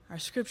Our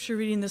scripture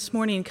reading this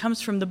morning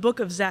comes from the book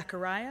of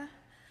Zechariah,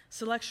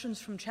 selections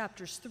from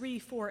chapters 3,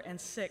 4,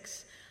 and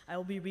 6. I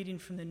will be reading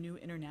from the New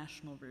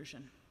International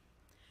Version.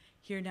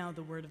 Hear now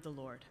the word of the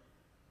Lord.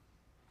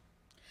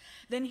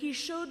 Then he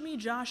showed me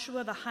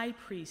Joshua the high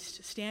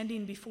priest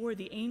standing before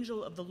the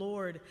angel of the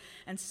Lord,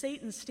 and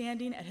Satan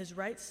standing at his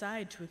right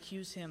side to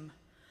accuse him.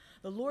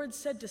 The Lord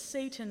said to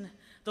Satan,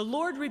 "The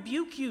Lord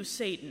rebuke you,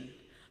 Satan.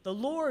 The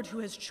Lord who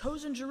has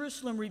chosen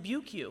Jerusalem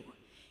rebuke you.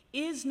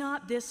 Is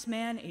not this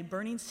man a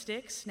burning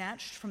stick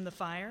snatched from the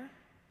fire?"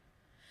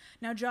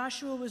 Now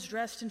Joshua was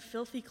dressed in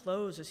filthy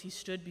clothes as he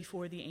stood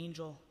before the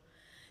angel.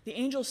 The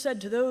angel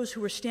said to those who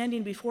were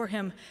standing before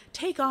him,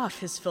 "Take off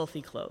his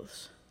filthy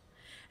clothes."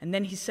 And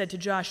then he said to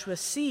Joshua,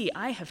 "See,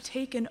 I have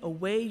taken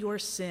away your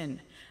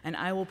sin, and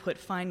I will put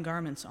fine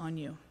garments on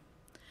you."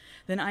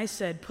 Then I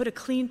said, "Put a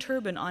clean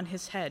turban on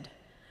his head."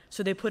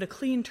 So they put a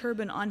clean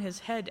turban on his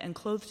head and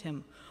clothed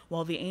him,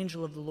 while the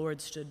angel of the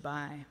Lord stood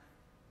by.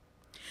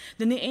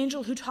 Then the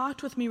angel who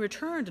talked with me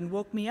returned and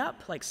woke me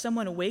up like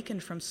someone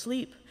awakened from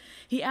sleep.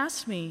 He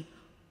asked me,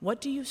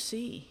 "What do you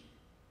see?"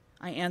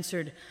 I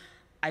answered,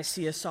 "I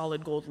see a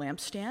solid gold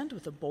lampstand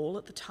with a bowl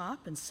at the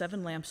top and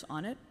 7 lamps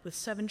on it with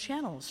 7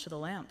 channels to the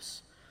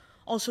lamps.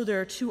 Also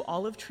there are 2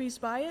 olive trees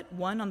by it,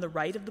 one on the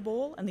right of the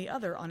bowl and the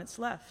other on its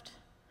left."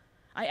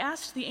 I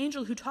asked the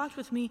angel who talked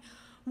with me,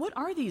 "What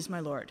are these, my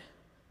lord?"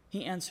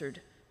 He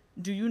answered,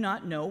 "Do you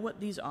not know what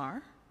these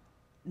are?"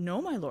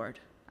 "No, my lord,"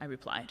 I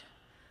replied.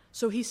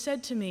 So he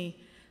said to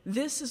me,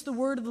 "This is the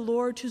word of the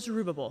Lord to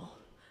Zerubbabel,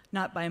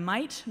 not by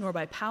might nor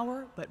by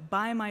power, but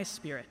by my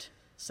Spirit,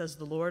 says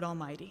the Lord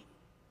Almighty."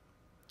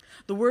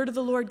 The word of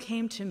the Lord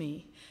came to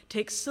me,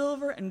 "Take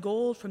silver and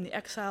gold from the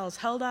exiles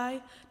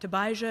Heldai,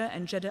 Tobijah,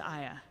 and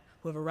Jedaiah,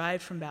 who have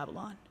arrived from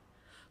Babylon.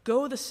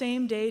 Go the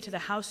same day to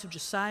the house of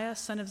Josiah,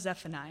 son of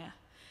Zephaniah.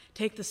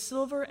 Take the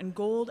silver and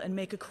gold and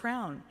make a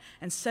crown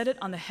and set it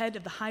on the head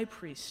of the high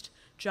priest,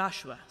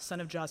 Joshua,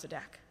 son of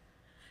Jozadak.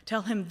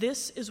 Tell him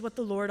this is what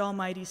the Lord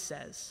Almighty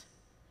says.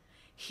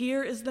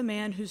 Here is the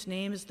man whose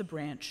name is the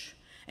branch,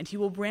 and he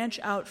will branch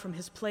out from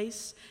his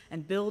place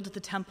and build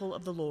the temple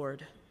of the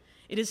Lord.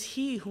 It is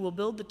he who will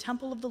build the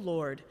temple of the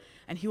Lord,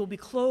 and he will be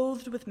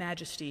clothed with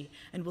majesty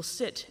and will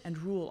sit and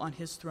rule on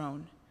his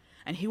throne.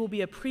 And he will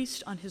be a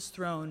priest on his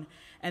throne,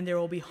 and there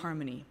will be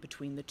harmony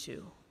between the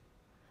two."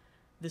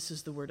 This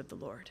is the word of the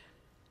Lord.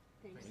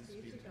 Thanks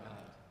be to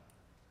God.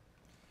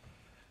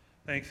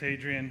 Thanks,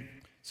 Adrian.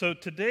 So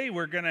today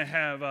we're going to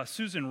have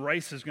Susan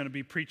Rice is going to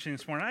be preaching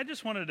this morning. I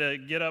just wanted to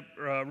get up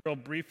real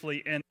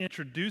briefly and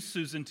introduce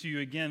Susan to you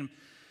again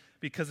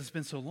because it's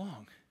been so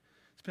long.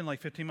 It's been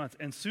like 15 months.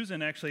 And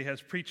Susan actually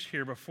has preached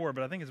here before,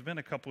 but I think it's been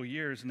a couple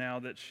years now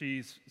that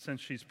since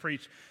she's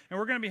preached. And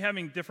we're going to be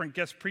having different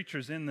guest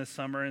preachers in this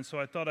summer, and so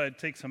I thought I'd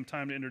take some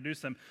time to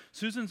introduce them.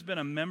 Susan's been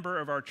a member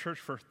of our church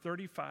for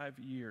 35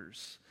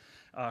 years.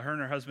 Her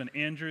and her husband,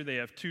 Andrew, they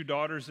have 2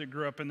 daughters that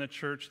grew up in the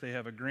church. They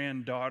have a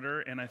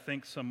granddaughter, and I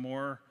think some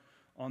more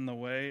on the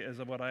way, is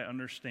what I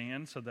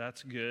understand, so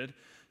that's good.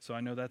 So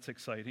I know that's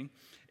exciting.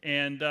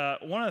 And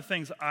one of the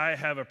things I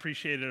have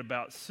appreciated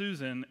about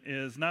Susan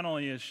is not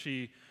only is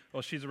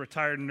she's a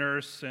retired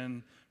nurse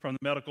and from the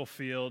medical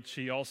field,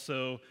 she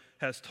also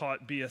has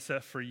taught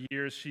BSF for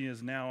years. She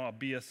is now a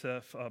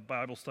BSF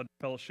Bible Study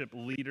Fellowship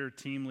leader,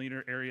 team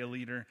leader, area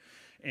leader,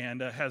 and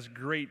has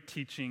great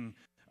teaching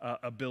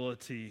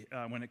ability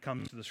when it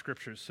comes to the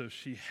scriptures. So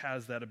she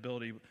has that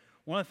ability.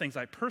 One of the things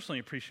I personally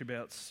appreciate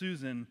about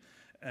Susan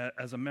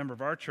as a member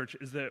of our church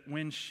is that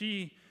when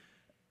she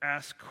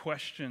asks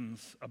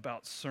questions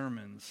about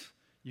sermons,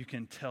 you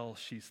can tell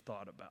she's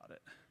thought about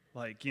it.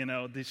 Like,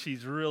 that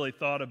she's really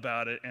thought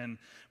about it and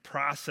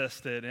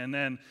processed it.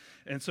 And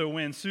so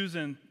when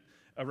Susan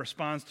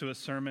responds to a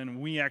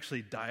sermon, we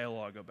actually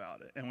dialogue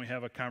about it. And we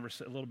have a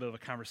little bit of a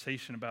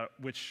conversation about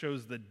it, which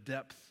shows the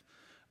depth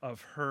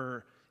of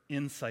her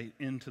insight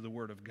into the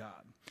Word of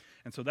God.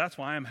 And so that's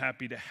why I'm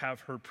happy to have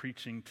her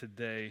preaching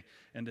today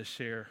and to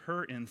share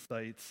her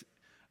insights,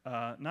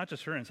 not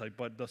just her insight,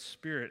 but the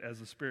Spirit, as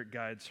the Spirit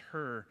guides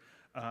her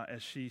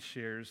as she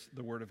shares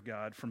the Word of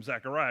God from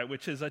Zechariah,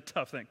 which is a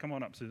tough thing. Come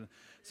on up, Susan.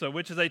 So,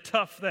 which is a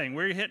tough thing.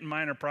 We're hitting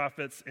minor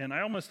prophets, and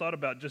I almost thought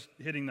about just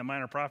hitting the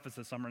minor prophets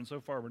this summer, and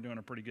so far we're doing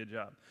a pretty good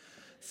job.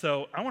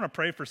 So I want to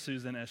pray for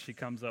Susan as she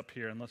comes up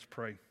here, and let's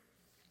pray.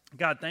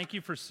 God, thank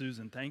you for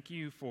Susan. Thank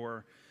you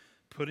for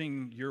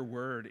putting your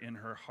word in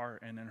her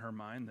heart and in her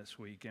mind this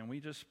week. And we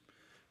just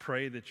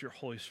pray that your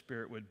Holy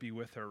Spirit would be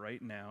with her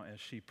right now as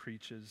she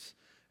preaches,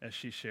 as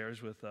she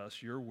shares with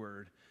us your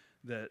word,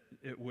 that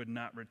it would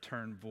not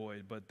return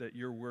void, but that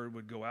your word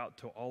would go out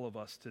to all of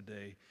us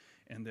today,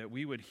 and that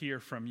we would hear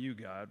from you,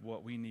 God,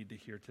 what we need to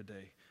hear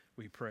today.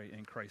 We pray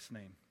in Christ's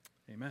name.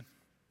 Amen.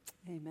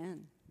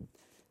 Amen.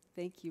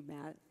 Thank you,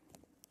 Matt.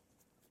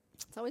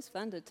 It's always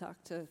fun to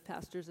talk to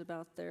pastors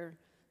about their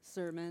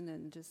sermon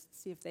and just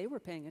see if they were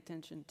paying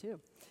attention too.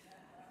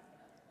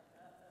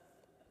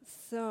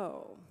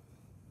 So,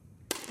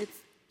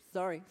 it's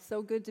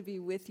so good to be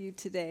with you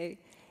today,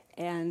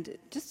 and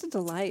just a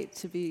delight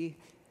to be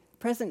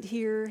present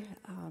here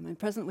and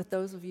present with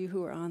those of you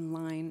who are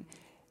online.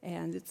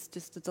 And it's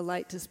just a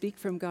delight to speak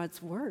from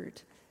God's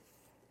Word.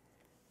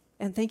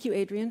 And thank you,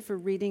 Adrian, for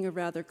reading a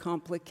rather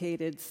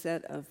complicated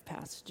set of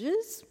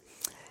passages.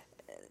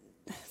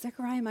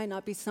 Zechariah might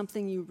not be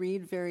something you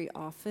read very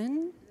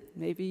often.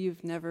 Maybe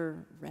you've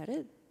never read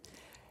it.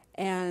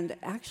 And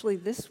actually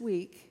this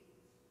week,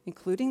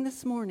 including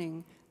this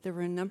morning, there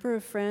were a number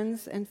of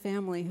friends and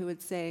family who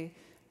would say,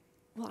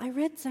 well, I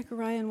read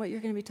Zechariah and what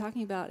you're going to be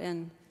talking about,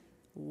 and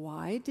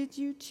why did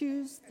you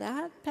choose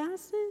that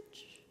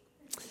passage?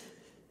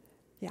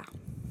 Yeah,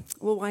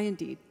 well, why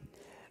indeed?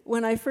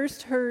 When I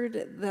first heard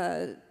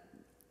the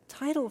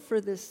title for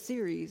this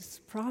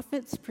series,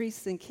 Prophets,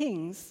 Priests, and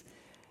Kings,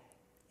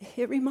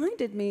 it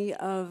reminded me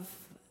of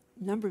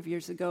a number of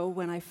years ago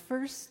when I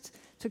first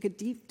took a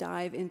deep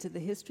dive into the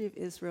history of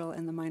Israel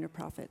and the minor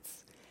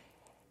prophets.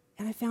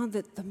 And I found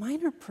that the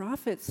minor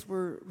prophets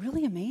were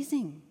really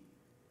amazing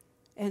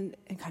and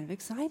kind of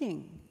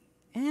exciting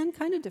and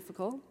kind of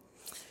difficult.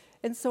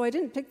 And so I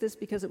didn't pick this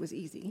because it was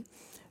easy,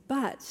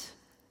 but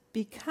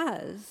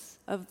because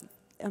of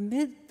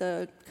amid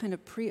the kind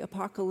of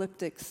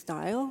pre-apocalyptic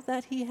style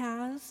that he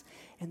has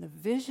and the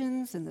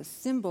visions and the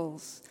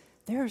symbols,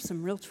 there are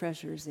some real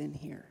treasures in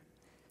here.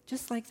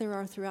 Just like there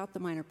are throughout the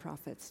minor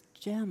prophets,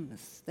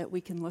 gems that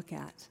we can look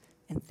at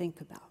and think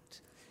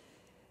about.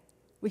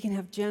 We can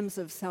have gems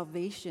of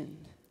salvation,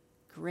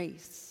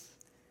 grace,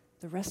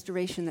 the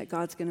restoration that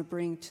God's going to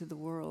bring to the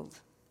world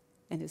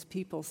and his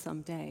people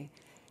someday,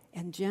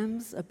 and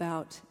gems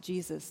about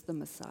Jesus, the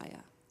Messiah.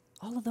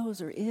 All of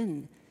those are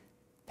in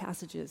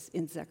passages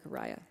in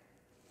Zechariah.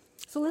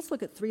 So let's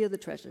look at three of the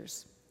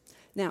treasures.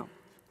 Now,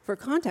 for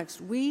context,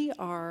 we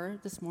are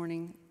this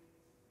morning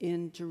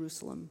in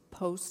Jerusalem,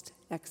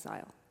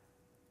 post-exile.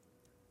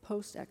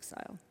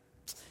 Post-exile.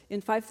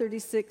 In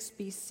 536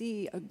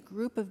 BC, a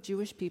group of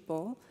Jewish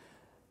people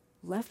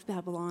left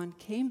Babylon,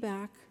 came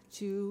back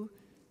to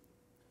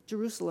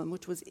Jerusalem,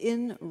 which was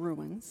in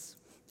ruins,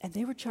 and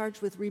they were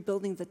charged with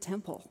rebuilding the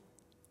temple,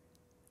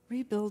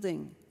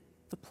 rebuilding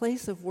the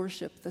place of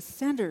worship, the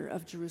center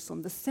of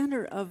Jerusalem, the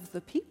center of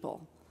the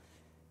people,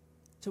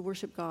 to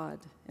worship God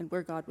and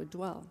where God would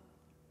dwell.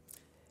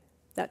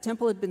 That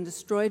temple had been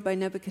destroyed by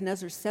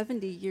Nebuchadnezzar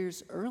 70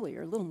 years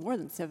earlier, a little more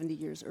than 70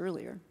 years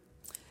earlier.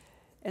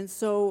 And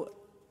so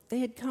they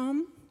had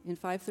come in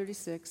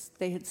 536,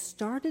 they had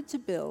started to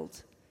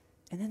build,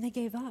 and then they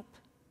gave up,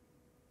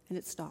 and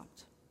it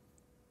stopped.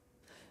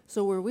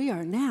 So where we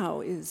are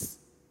now is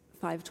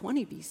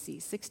 520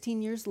 BC,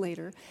 16 years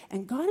later,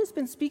 and God has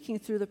been speaking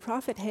through the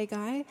prophet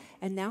Haggai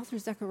and now through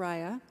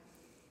Zechariah,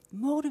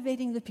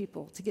 motivating the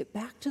people to get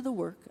back to the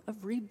work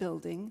of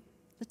rebuilding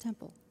the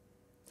temple.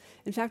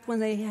 In fact, when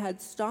they had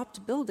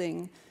stopped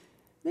building,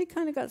 they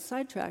kind of got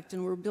sidetracked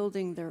and were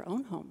building their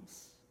own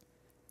homes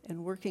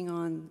and working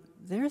on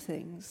their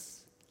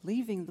things,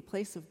 leaving the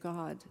place of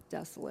God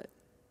desolate.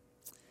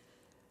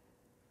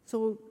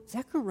 So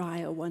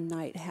Zechariah one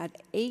night had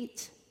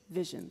 8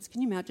 visions.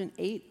 Can you imagine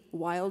 8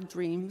 wild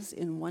dreams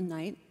in one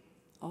night?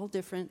 All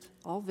different,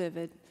 all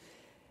vivid.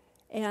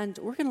 And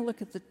we're going to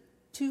look at the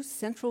 2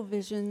 central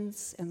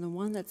visions and the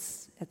one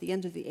that's at the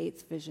end of the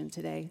 8th vision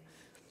today.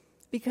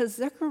 Because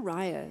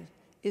Zechariah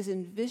is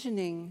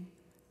envisioning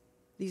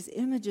these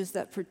images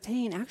that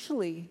pertain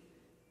actually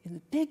in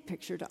the big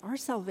picture to our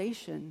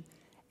salvation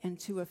and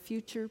to a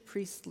future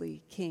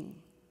priestly king.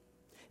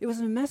 It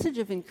was a message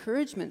of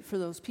encouragement for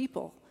those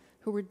people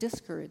who were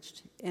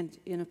discouraged and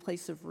in a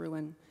place of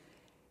ruin.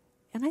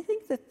 And I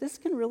think that this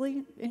can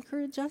really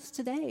encourage us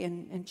today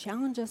and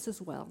challenge us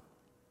as well.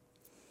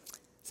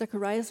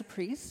 Zechariah is a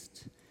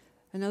priest.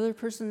 Another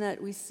person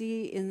that we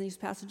see in these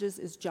passages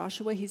is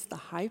Joshua. He's the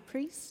high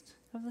priest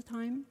of the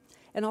time.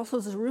 And also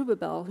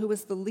Zerubbabel, who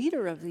was the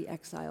leader of the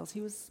exiles.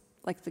 He was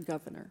like the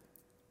governor.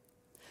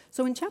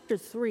 So in chapter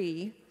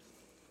 3,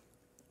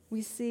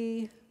 we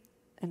see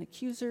an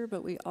accuser,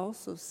 but we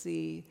also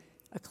see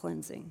a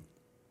cleansing.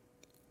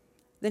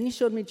 Then he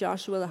showed me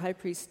Joshua the high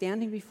priest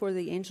standing before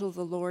the angel of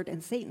the Lord,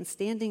 and Satan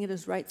standing at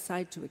his right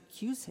side to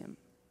accuse him.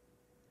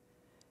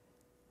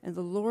 And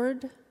the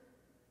Lord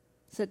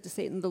said to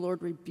Satan, "The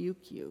Lord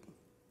rebuke you.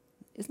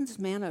 Isn't this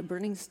man a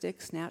burning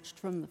stick snatched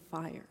from the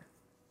fire?"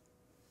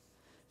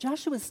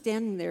 Joshua was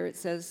standing there, it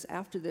says,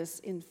 after this,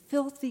 in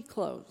filthy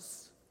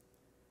clothes.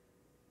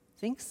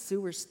 Think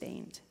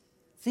sewer-stained.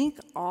 Think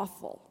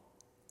awful.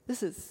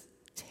 This is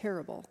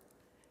terrible.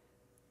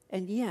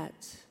 And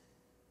yet,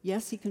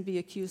 yes, he can be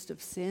accused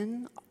of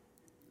sin.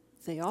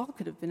 They all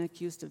could have been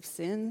accused of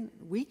sin.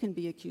 We can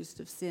be accused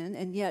of sin.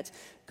 And yet,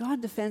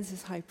 God defends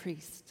his high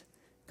priest.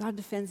 God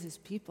defends his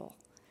people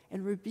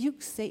and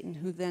rebukes Satan,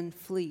 who then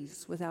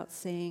flees without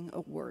saying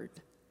a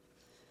word.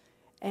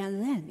 And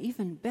then,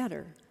 even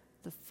better,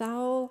 the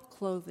foul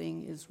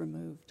clothing is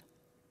removed.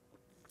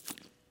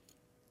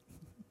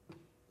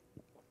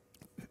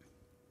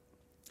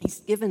 He's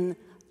given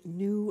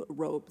new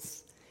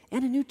robes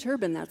and a new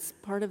turban. That's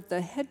part of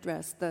the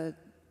headdress, the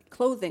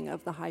clothing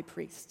of the high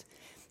priest.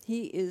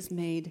 He is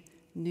made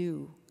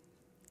new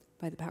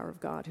by the power of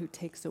God who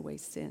takes away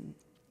sin.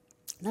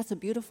 That's a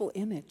beautiful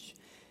image.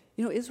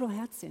 You know, Israel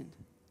had sinned.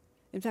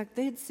 In fact,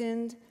 they had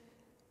sinned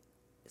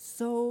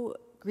so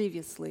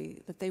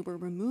grievously that they were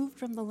removed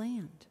from the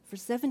land for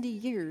 70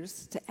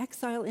 years to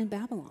exile in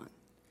Babylon.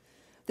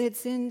 They had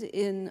sinned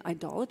in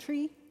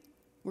idolatry,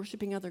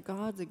 worshiping other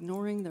gods,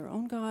 ignoring their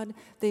own God.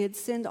 They had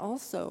sinned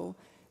also,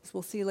 as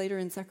we'll see later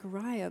in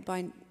Zechariah,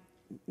 by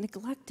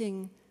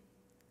neglecting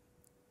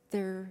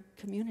their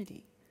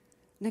community,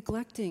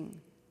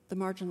 neglecting the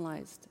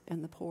marginalized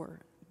and the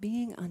poor,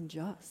 being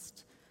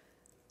unjust.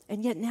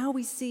 And yet now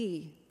we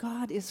see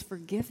God is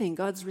forgiving.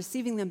 God's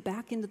receiving them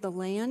back into the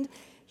land.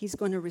 He's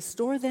going to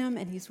restore them,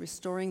 and he's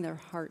restoring their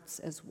hearts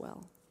as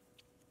well.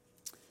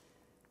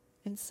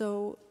 And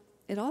so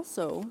it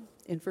also,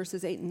 in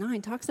verses 8 and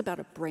 9, talks about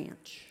a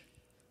branch.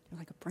 You're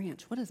like, a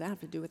branch? What does that have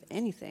to do with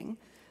anything?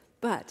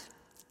 But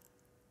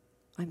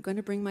I'm going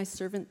to bring my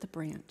servant the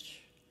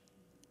branch.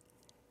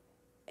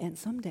 And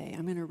someday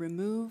I'm going to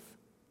remove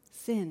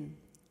sin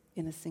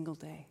in a single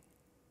day.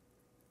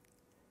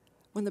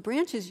 When the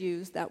branch is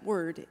used, that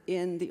word,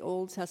 in the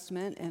Old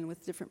Testament and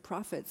with different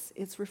prophets,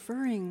 it's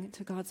referring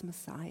to God's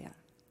Messiah.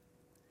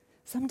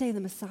 Someday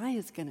the Messiah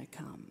is going to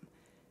come.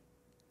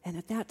 And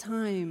at that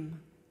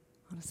time,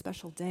 on a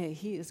special day,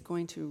 he is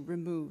going to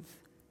remove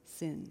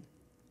sin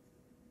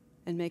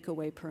and make a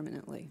way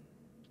permanently.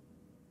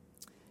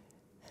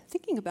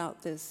 Thinking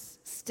about this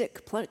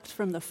stick plucked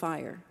from the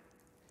fire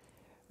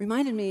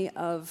reminded me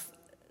of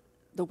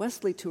the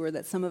Wesley tour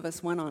that some of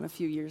us went on a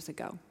few years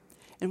ago.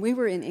 And we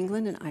were in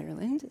England and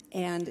Ireland,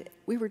 and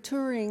we were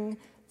touring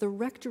the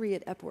rectory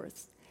at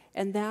Epworth,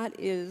 and that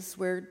is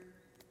where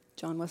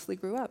John Wesley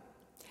grew up.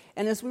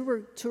 And as we were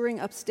touring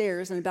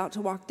upstairs and about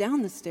to walk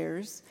down the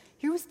stairs,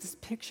 here was this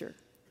picture.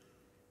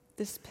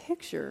 This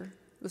picture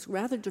was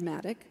rather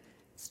dramatic,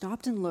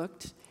 stopped and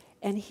looked,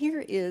 and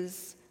here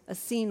is a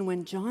scene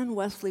when John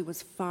Wesley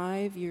was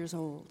 5 years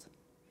old,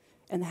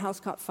 and the house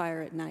caught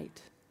fire at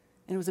night,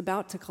 and it was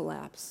about to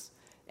collapse.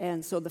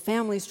 And so the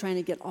family's trying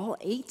to get all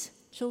 8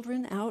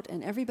 children out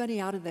and everybody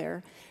out of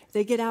there.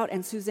 They get out,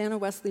 and Susanna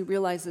Wesley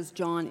realizes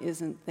John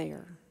isn't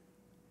there.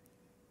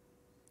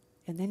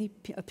 And then he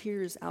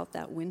appears out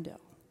that window.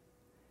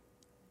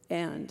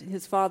 And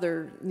his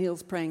father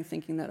kneels praying,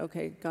 thinking that,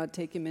 okay, God,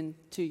 take him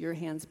into your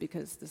hands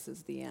because this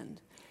is the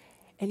end.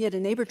 And yet a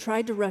neighbor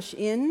tried to rush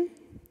in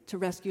to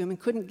rescue him and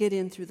couldn't get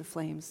in through the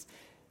flames.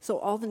 So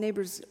all the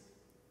neighbors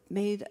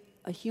made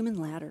a human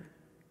ladder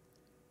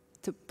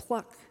to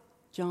pluck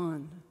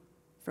John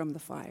from the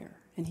fire,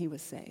 and he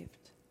was saved.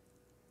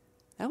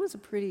 That was a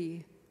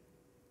pretty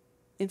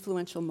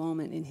influential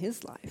moment in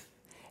his life.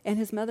 And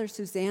his mother,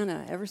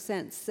 Susanna, ever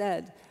since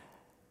said,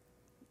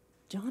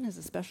 John is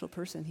a special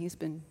person. He's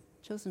been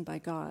chosen by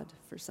God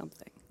for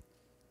something.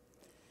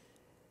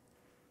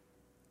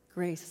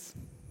 Grace.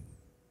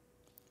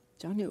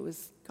 John knew it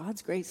was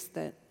God's grace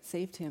that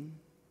saved him.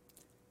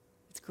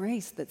 It's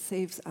grace that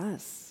saves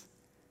us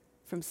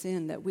from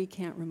sin that we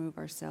can't remove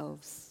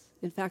ourselves.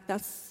 In fact,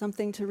 that's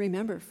something to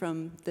remember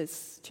from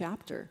this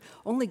chapter.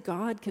 Only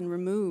God can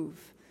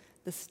remove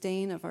the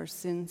stain of our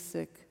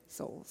sin-sick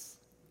souls.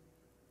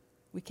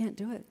 We can't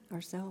do it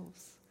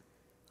ourselves.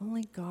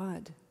 Only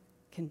God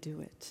can do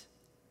it.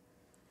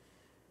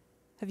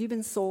 Have you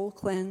been soul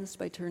cleansed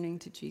by turning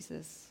to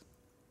Jesus?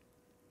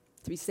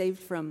 To be saved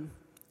from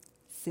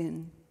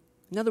sin.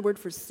 Another word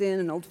for sin,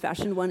 an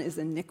old-fashioned one, is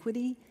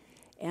iniquity,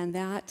 and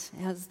that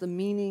has the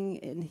meaning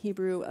in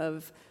Hebrew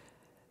of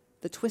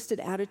the twisted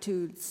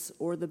attitudes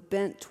or the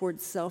bent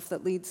towards self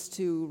that leads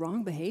to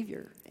wrong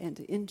behavior and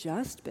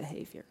unjust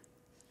behavior.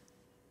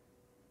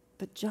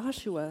 But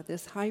Joshua,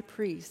 this high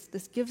priest,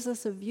 this gives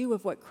us a view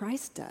of what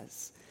Christ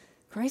does.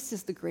 Christ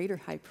is the greater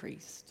high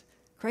priest.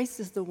 Christ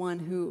is the one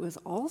who is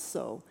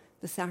also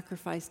the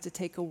sacrifice to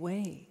take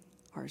away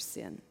our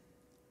sin.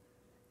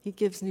 He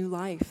gives new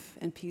life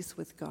and peace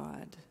with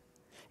God.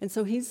 And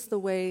so he's the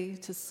way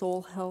to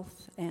soul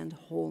health and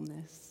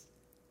wholeness.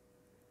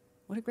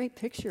 What a great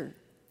picture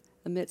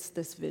amidst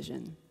this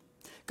vision.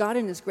 God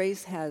in his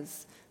grace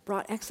has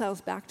brought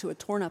exiles back to a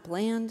torn up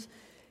land,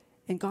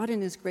 and God in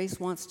his grace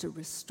wants to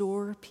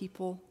restore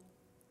people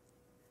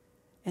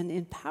and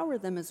empower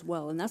them as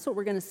well. And that's what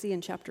we're going to see in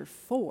chapter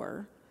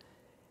 4.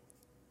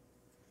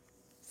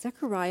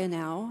 Zechariah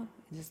now,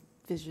 in his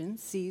vision,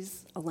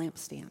 sees a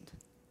lampstand.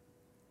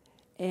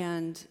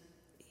 And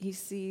he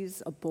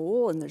sees a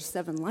bowl, and there's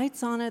 7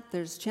 lights on it,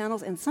 there's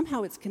channels, and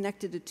somehow it's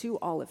connected to 2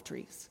 olive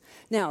trees.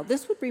 Now,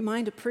 this would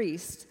remind a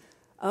priest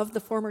of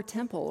the former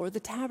temple or the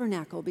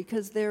tabernacle,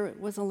 because there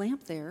was a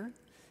lamp there.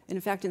 And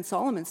in fact, in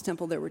Solomon's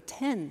temple, there were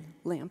 10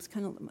 lamps,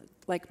 kind of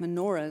like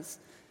menorahs.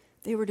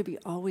 They were to be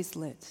always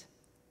lit.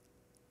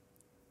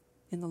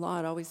 In the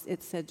law,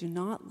 it said, do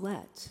not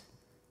let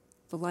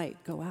the light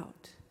go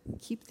out.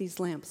 Keep these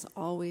lamps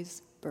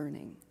always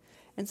burning.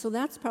 And so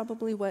that's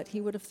probably what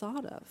he would have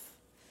thought of.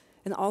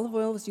 And the olive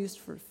oil was used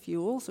for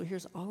fuel, so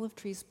here's olive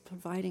trees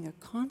providing a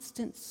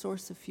constant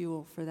source of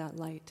fuel for that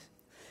light.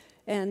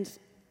 And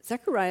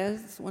Zechariah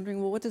is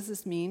wondering, well, what does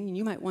this mean? And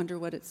you might wonder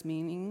what its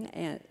meaning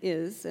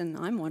is, and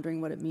I'm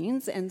wondering what it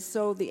means. And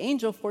so the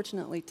angel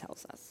fortunately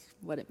tells us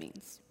what it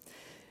means.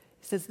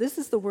 He says, this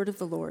is the word of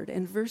the Lord.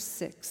 And verse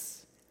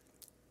 6,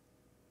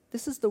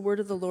 This is the word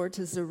of the Lord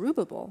to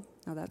Zerubbabel,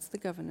 now that's the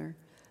governor,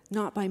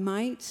 not by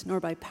might nor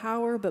by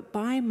power, but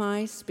by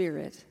my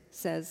Spirit,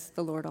 says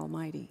the Lord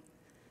Almighty.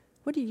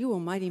 What are you, O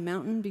mighty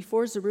mountain?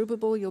 Before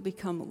Zerubbabel, you'll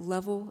become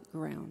level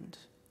ground.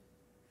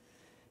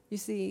 You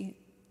see,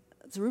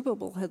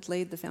 Zerubbabel had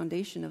laid the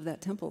foundation of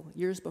that temple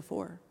years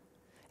before.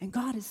 And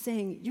God is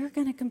saying, you're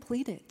going to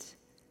complete it,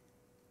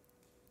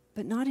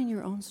 but not in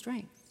your own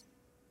strength.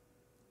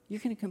 You're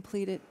going to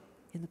complete it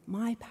in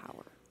my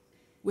power,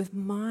 with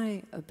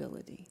my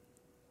ability.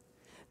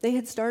 They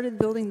had started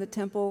building the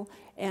temple,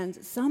 and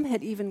some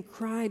had even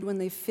cried when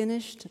they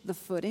finished the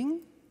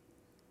footing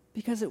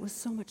because it was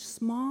so much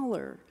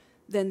smaller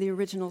than the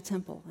original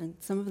temple, and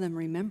some of them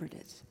remembered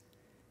it.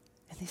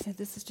 And they said,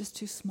 this is just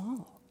too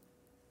small.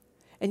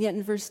 And yet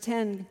in verse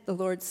 10, the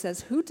Lord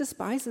says, who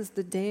despises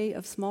the day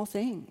of small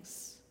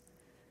things?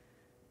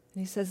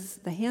 And he says,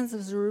 the hands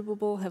of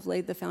Zerubbabel have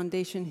laid the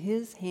foundation.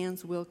 His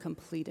hands will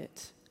complete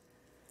it.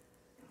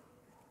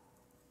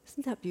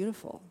 Isn't that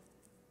beautiful?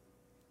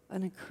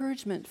 An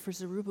encouragement for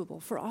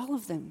Zerubbabel, for all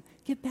of them.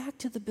 Get back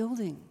to the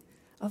building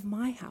of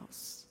my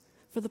house,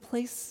 for the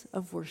place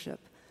of worship.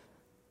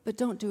 But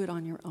don't do it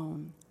on your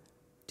own.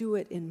 Do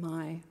it in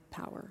my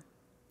power.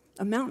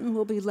 A mountain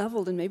will be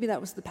leveled, and maybe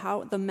that was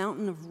the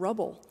mountain of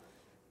rubble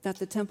that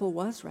the temple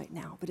was right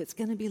now, but it's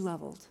going to be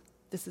leveled.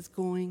 This is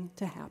going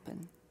to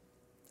happen.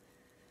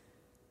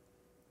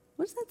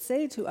 What does that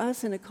say to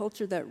us in a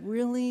culture that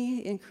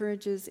really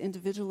encourages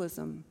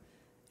individualism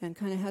and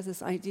kind of has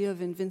this idea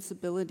of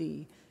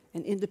invincibility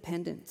and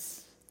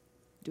independence?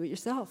 Do it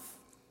yourself.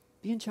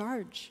 Be in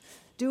charge.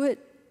 Do it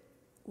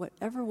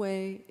whatever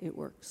way it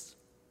works.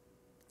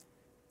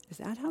 Is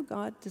that how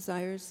God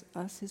desires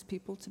us, his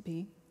people, to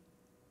be?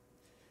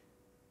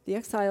 The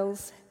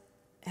exiles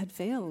had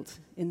failed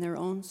in their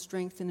own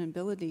strength and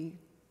ability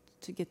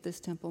to get this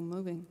temple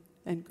moving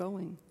and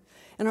going.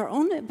 And our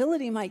own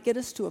ability might get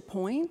us to a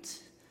point,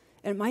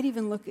 and it might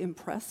even look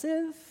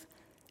impressive,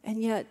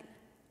 and yet,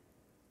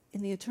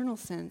 in the eternal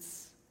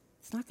sense,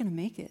 it's not going to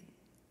make it.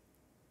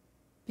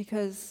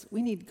 Because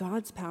we need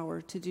God's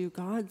power to do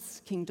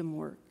God's kingdom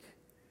work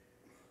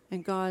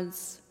and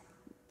God's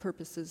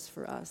purposes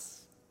for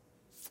us.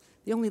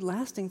 The only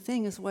lasting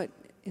thing is what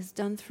is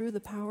done through the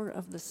power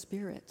of the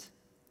Spirit.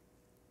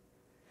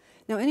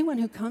 Now, anyone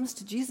who comes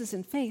to Jesus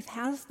in faith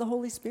has the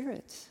Holy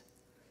Spirit.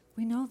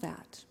 We know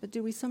that, but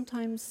do we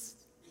sometimes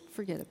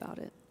forget about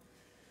it?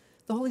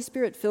 The Holy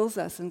Spirit fills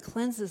us and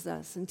cleanses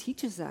us and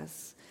teaches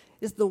us,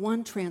 is the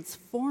one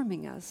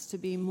transforming us to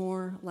be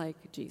more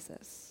like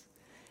Jesus.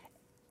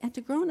 And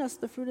to grow in us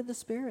the fruit of the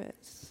Spirit,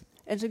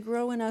 and to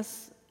grow in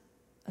us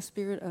a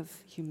spirit of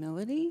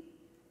humility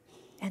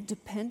and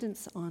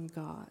dependence on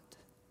God.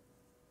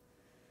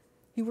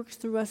 He works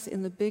through us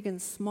in the big and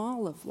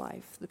small of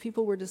life. The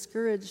people were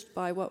discouraged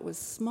by what was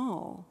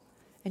small,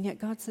 and yet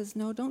God says,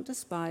 no, don't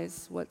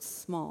despise what's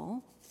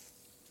small.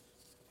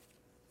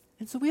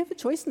 And so we have a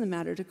choice in the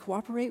matter to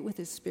cooperate with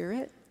his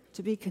Spirit,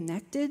 to be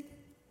connected.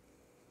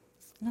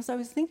 And as I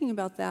was thinking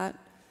about that,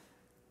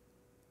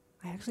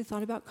 I actually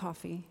thought about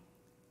coffee.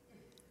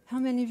 How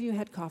many of you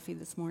had coffee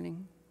this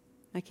morning?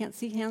 I can't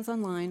see hands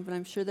online, but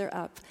I'm sure they're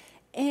up.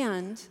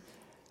 And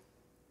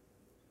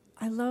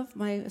I love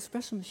my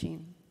espresso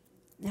machine.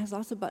 It has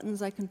lots of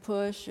buttons I can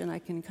push, and I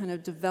can kind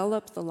of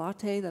develop the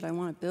latte that I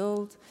want to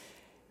build.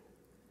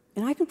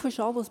 And I can push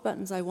all those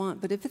buttons I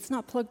want, but if it's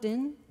not plugged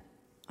in,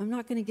 I'm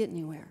not going to get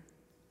anywhere.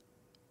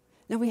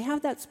 Now, we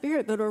have that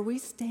Spirit, but are we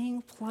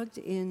staying plugged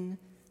in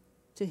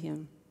to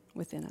him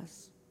within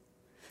us?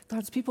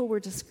 God's people were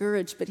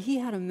discouraged, but he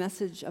had a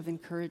message of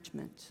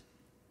encouragement.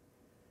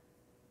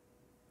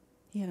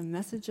 He had a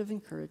message of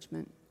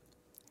encouragement.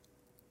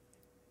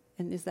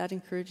 And is that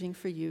encouraging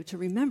for you to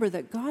remember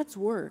that God's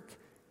work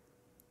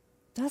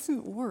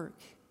doesn't work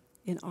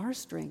in our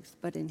strength,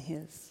 but in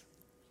his?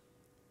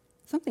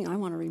 Something I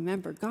want to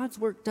remember. God's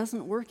work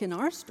doesn't work in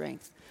our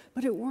strength,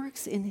 but it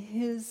works in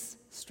his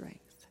strength.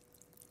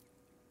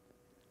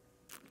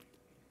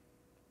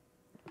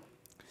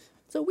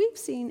 So we've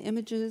seen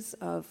images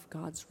of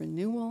God's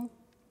renewal,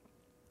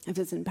 of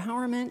his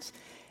empowerment,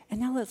 and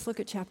now let's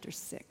look at chapter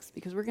 6,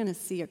 because we're going to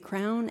see a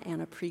crown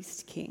and a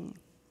priest king.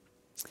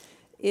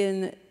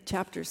 In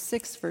chapter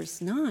 6,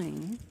 verse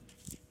 9,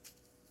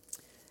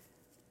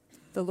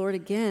 the word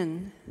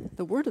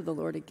of the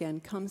Lord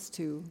again comes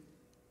to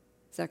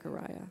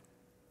Zechariah.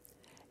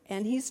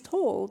 And he's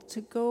told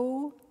to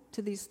go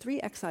to these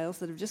 3 exiles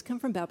that have just come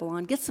from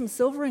Babylon, get some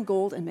silver and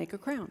gold and make a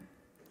crown.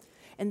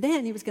 And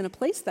then he was going to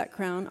place that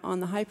crown on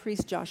the high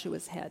priest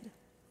Joshua's head.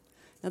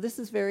 Now this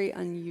is very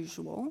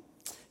unusual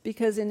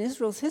because in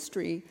Israel's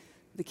history,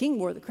 the king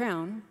wore the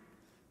crown,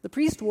 the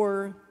priest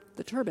wore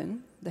the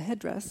turban, the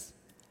headdress,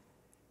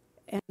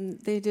 and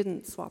they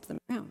didn't swap them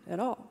around at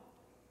all.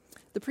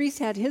 The priest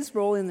had his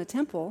role in the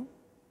temple,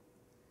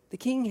 the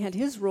king had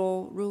his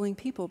role ruling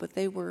people, but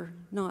they were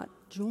not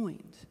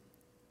joined.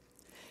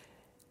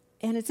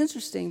 And it's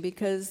interesting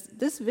because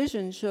this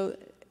vision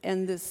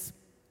and this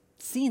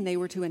scene they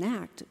were to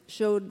enact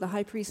showed the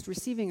high priest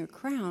receiving a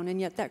crown,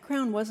 and yet that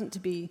crown wasn't to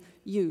be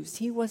used.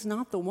 He was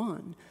not the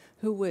one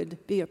who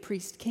would be a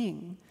priest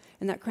king,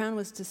 and that crown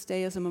was to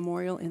stay as a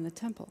memorial in the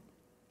temple.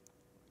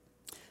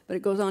 But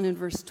it goes on in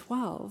verse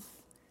 12.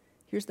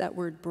 Here's that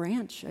word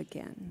branch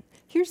again.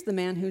 Here's the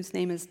man whose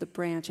name is the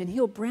branch, and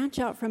he'll branch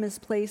out from his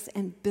place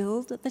and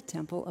build the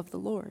temple of the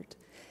Lord.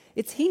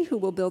 It's he who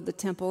will build the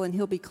temple, and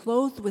he'll be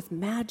clothed with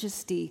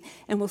majesty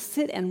and will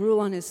sit and rule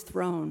on his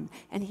throne,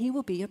 and he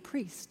will be a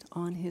priest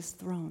on his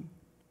throne.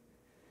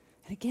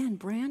 And again,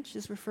 branch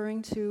is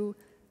referring to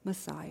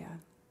Messiah.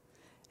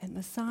 And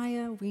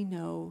Messiah, we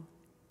know,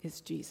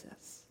 is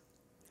Jesus.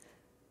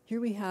 Here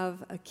we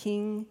have a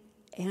king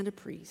and a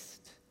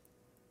priest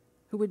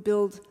who would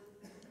build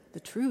the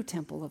true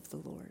temple of the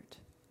Lord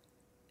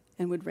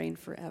and would reign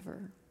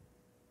forever.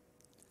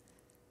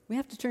 We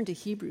have to turn to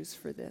Hebrews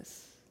for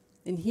this.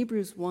 In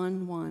Hebrews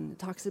 1:1, it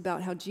talks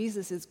about how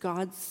Jesus is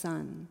God's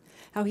Son,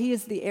 how he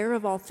is the heir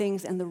of all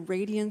things and the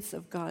radiance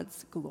of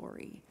God's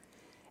glory.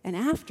 And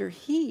after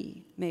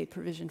he made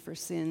provision for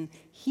sin,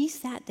 he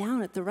sat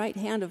down at the right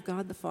hand of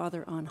God the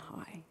Father on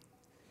high.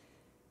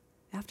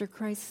 After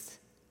Christ's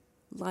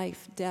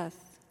life,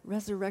 death,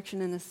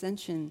 resurrection, and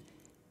ascension,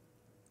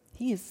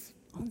 he is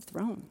on the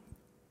throne.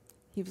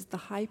 He was the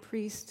high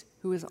priest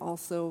who is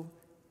also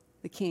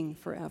the king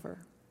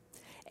forever.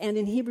 And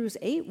in Hebrews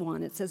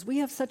 8:1, it says, we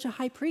have such a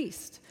high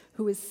priest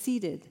who is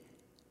seated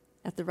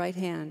at the right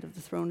hand of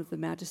the throne of the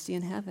majesty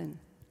in heaven.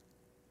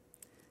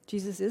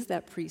 Jesus is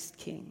that priest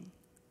king,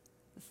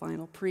 the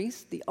final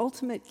priest, the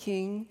ultimate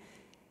king,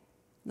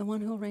 the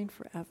one who will reign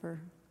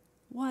forever.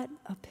 What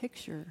a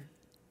picture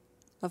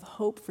of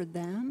hope for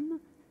them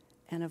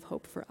and of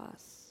hope for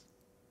us.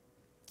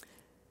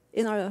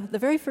 In the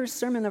very first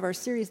sermon of our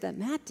series that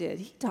Matt did,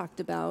 he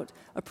talked about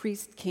a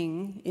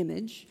priest-king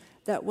image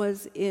that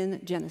was in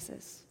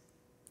Genesis.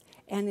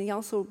 And he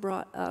also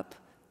brought up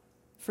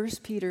 1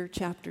 Peter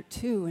chapter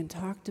 2 and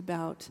talked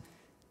about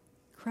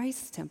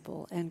Christ's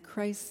temple and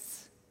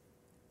Christ's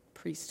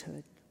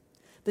priesthood.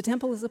 The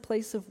temple is a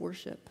place of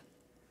worship.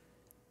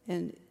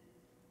 And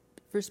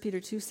 1 Peter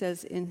 2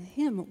 says, in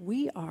him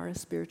we are a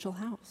spiritual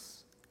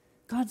house.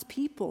 God's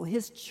people,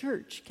 his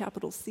church,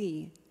 capital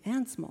C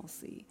and small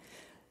c.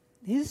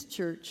 His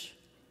church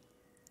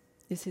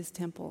is his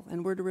temple,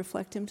 and we're to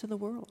reflect him to the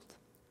world.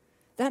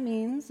 That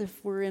means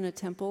if we're in a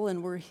temple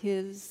and we're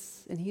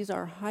his, and he's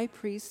our high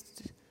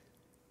priest,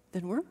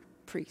 then we're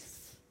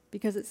priests.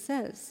 Because it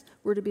says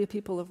we're to be a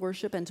people of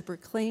worship and to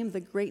proclaim the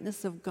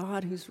greatness of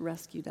God who's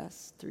rescued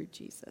us through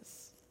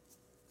Jesus.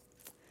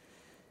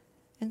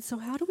 And so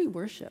how do we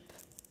worship?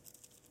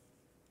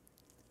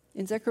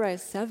 In Zechariah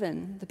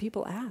 7, the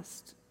people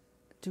asked,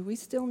 do we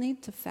still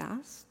need to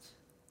fast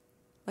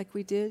like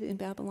we did in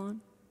Babylon?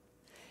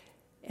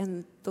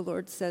 And the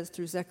Lord says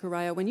through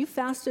Zechariah, when you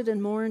fasted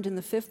and mourned in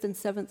the 5th and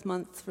 7th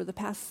month for the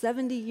past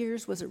 70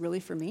 years, was it really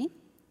for me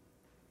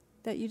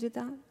that you did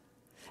that?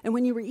 And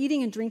when you were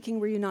eating and drinking,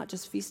 were you not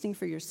just feasting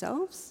for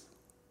yourselves?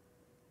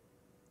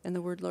 And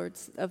the word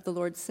of the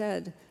Lord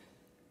said,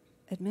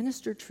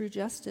 administer true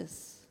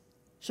justice,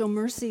 show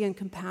mercy and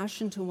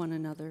compassion to one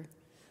another.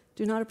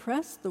 Do not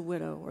oppress the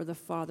widow or the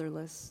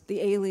fatherless,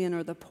 the alien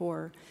or the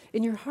poor.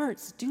 In your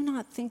hearts, do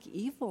not think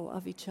evil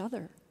of each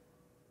other.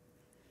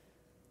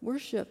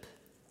 Worship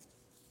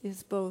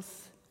is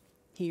both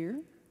here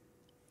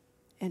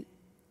and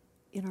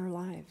in our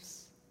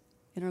lives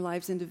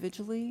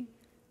individually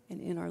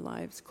and in our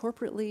lives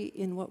corporately,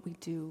 in what we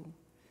do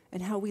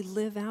and how we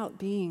live out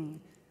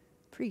being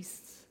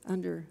priests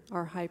under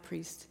our high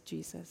priest,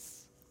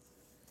 Jesus.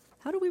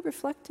 How do we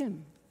reflect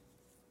him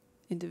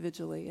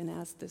individually and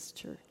as this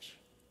church?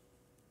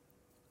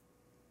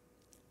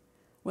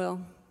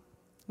 Well,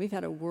 we've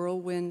had a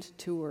whirlwind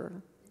tour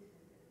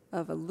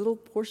of a little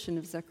portion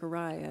of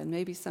Zechariah, and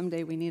maybe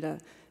someday we need a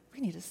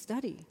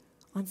study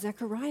on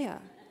Zechariah.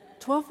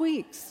 12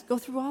 weeks, go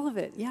through all of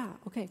it. Yeah,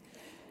 okay.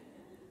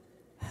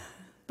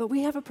 But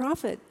we have a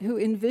prophet who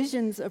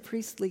envisions a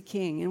priestly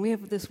king, and we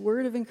have this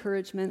word of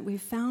encouragement. We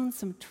found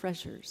some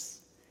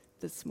treasures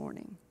this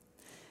morning.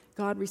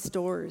 God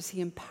restores,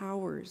 he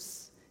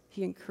empowers,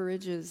 he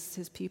encourages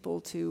his people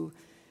to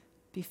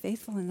be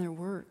faithful in their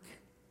work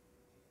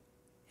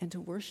and to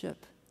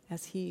worship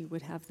as he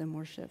would have them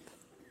worship.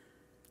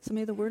 So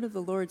may the word of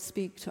the Lord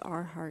speak to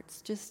our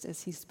hearts just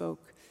as he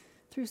spoke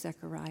through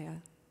Zechariah.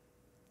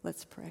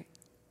 Let's pray.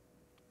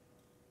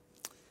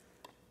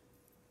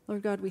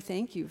 Lord God, we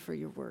thank you for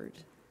your word.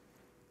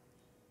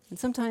 And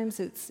sometimes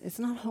it's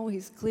not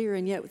always clear,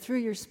 and yet through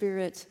your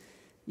Spirit,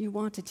 you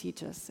want to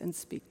teach us and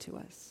speak to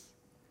us.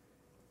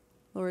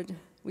 Lord,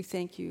 we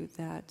thank you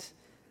that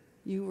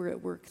you were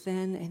at work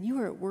then, and you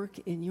are at work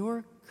in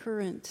your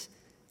current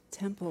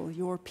temple,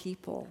 your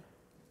people.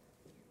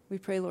 We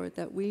pray, Lord,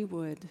 that we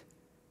would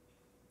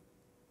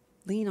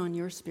lean on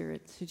your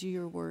Spirit to do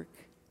your work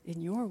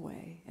in your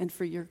way and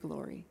for your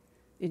glory.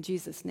 In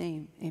Jesus'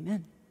 name,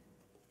 amen.